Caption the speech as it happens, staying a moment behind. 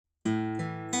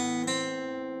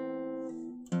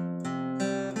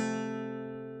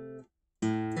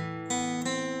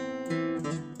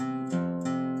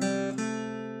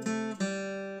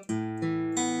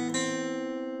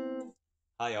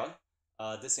Hi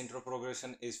all. This intro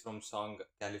progression is from song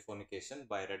Californication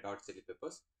by Red Hot Chili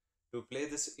Peppers. To play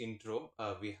this intro,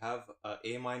 we have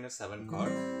A minor 7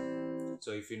 chord.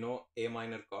 So if you know A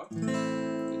minor chord,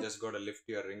 you just gotta lift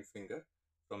your ring finger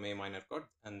from A minor chord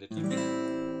and it will be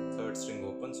third string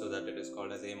open, so that it is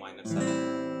called as A minor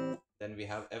 7. Then we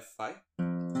have F5,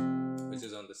 which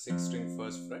is on the 6th string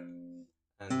 1st fret,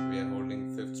 and we are holding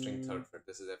 5th string 3rd fret.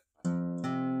 This is F5.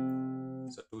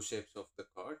 So two shapes of the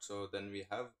chord. So then we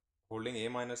have holding A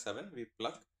minor 7, we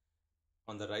pluck.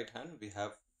 On the right hand we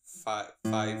have 5,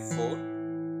 4,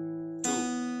 2.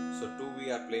 So 2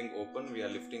 we are playing open, we are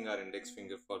lifting our index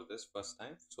finger for this first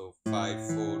time. So 5,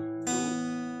 4,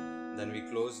 2. Then we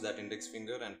close that index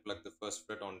finger and pluck the first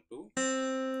fret on 2.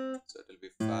 So it will be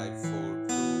 5, 4,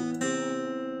 2,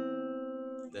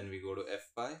 2. Then we go to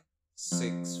F5,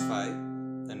 6,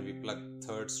 5. Then we pluck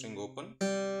 3rd string open,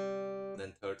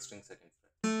 then 3rd string 2nd fret.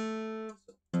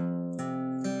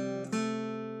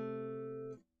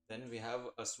 Then we have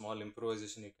a small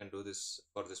improvisation. You can do this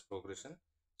for this progression.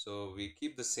 So we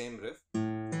keep the same riff.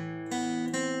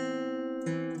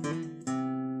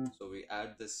 So we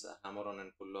add this hammer on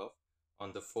and pull off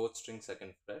on the 4th string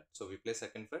 2nd fret. So we play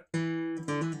 2nd fret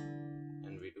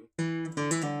and we do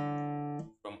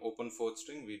from open 4th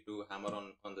string, we do hammer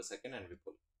on the 2nd and we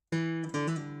pull.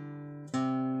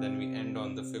 Then we end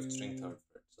on the 5th string 3rd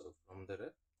fret. So from the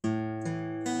riff,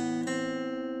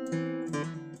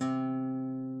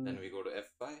 then we go to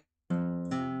F5.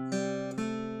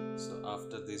 So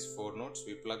after these 4 notes,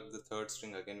 we plug the 3rd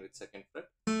string again with 2nd fret.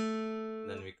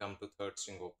 Then we come to 3rd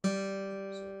string open.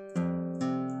 So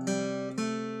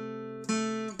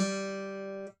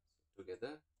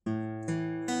together.